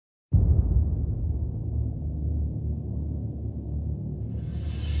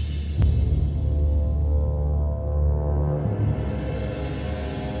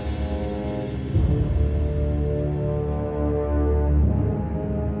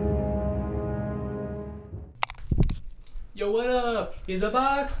Yo, what up? Here's a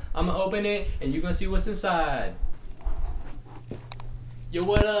box. I'm gonna open it and you're gonna see what's inside. Yo,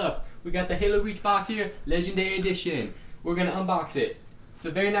 what up? We got the Halo Reach box here, Legendary Edition. We're gonna unbox it. It's a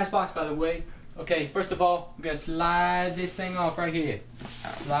very nice box, by the way. Okay, first of all, we're gonna slide this thing off right here.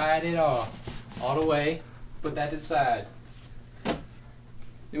 Slide it off all the way. Put that to the side. Then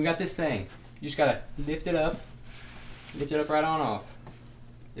we got this thing. You just gotta lift it up. Lift it up right on off.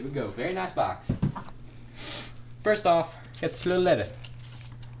 There we go. Very nice box. First off, got this little letter.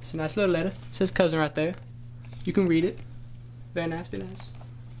 It's a nice little letter. It says cousin right there. You can read it. Very nice, very nice.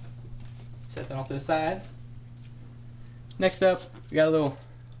 Set that off to the side. Next up, we got a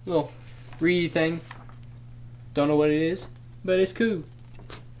little reedy thing. Don't know what it is, but it's cool.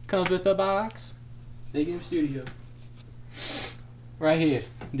 Comes with a box. Big Game Studio. Right here.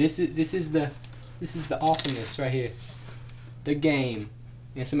 This is the awesomeness right here. The game.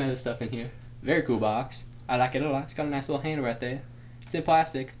 And some other stuff in here. Very cool box. I like it a lot. It's got a nice little handle right there. It's in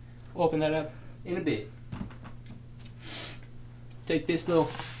plastic. We'll open that up in a bit. Take this little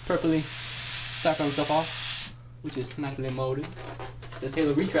purpley styrofoam stuff off, which is nicely molded. It says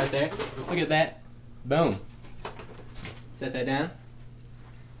Halo Reach right there. Look at that. Boom. Set that down.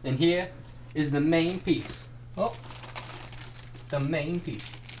 And here is the main piece. Oh, the main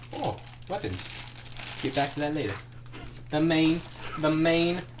piece. Oh, weapons. Get back to that later. The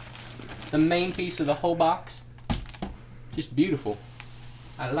main piece of the whole box. Just beautiful.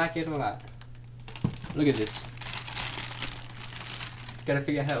 I like it a lot. Look at this. Gotta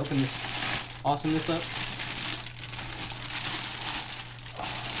figure out how to open this awesomeness up.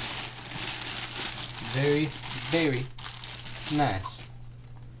 Very, very nice.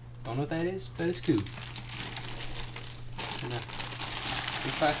 Don't know what that is, but it's cool.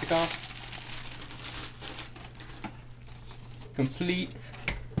 Take plastic off. Complete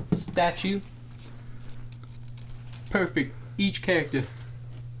statue. Perfect. Each character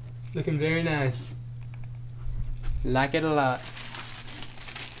looking very nice. Like it a lot.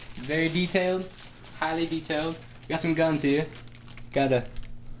 Very detailed. Highly detailed. Got some guns here. Got a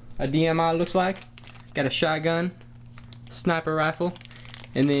DMI, looks like. Got a shotgun, sniper rifle,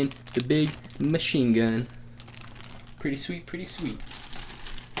 and then the big machine gun. Pretty sweet, pretty sweet.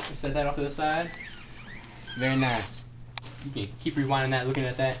 Let's set that off to the side. Very nice. You can keep rewinding that, looking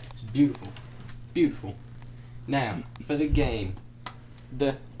at that. It's beautiful. Beautiful. Now, for the game.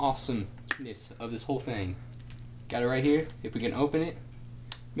 The awesomeness of this whole thing. Got it right here. If we can open it.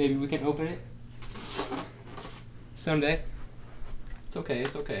 Maybe we can open it. Someday. It's okay,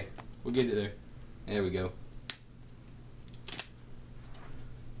 it's okay. We'll get it there. There we go.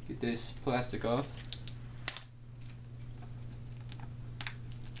 Get this plastic off.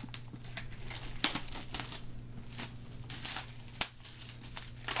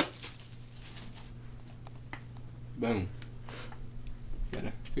 Boom.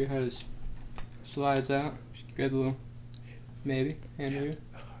 Gotta figure out how this slides out. Just grab the little, maybe, hand here.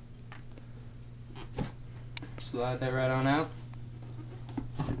 Slide that right on out.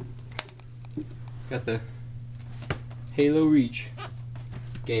 Got the Halo Reach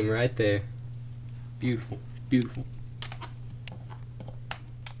game right there. Beautiful, beautiful.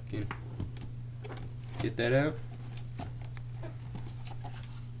 Okay. Get that out.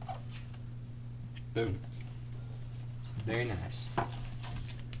 Boom. Very nice.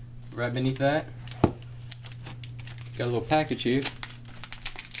 Right beneath that, got a little package here.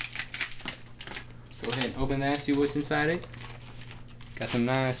 Go ahead and open that, see what's inside it. Got some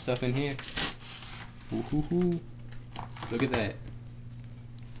nice stuff in here. Ooh. Look at that.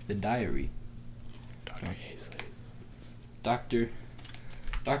 The diary. Dr. Hazley's. Dr.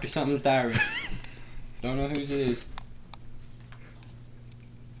 Something's diary. Don't know whose it is.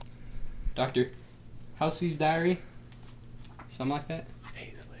 Dr. Housey's diary. Something like that.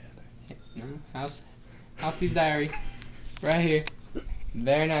 Hazley, I think. No, Housey's diary. Right here.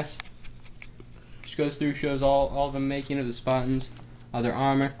 Very nice. Just goes through, shows all the making of the Spartans, all their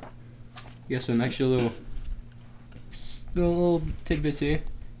armor. You got some extra little tidbits here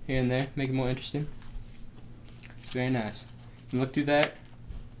and there, make it more interesting. It's very nice. You can look through that.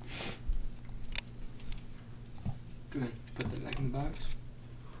 Go ahead, put that back in the box.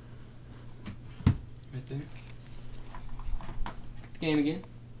 Right there. The game again.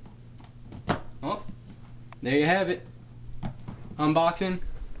 Oh, there you have it. Unboxing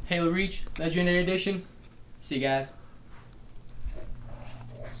Halo Reach Legendary Edition. See you guys.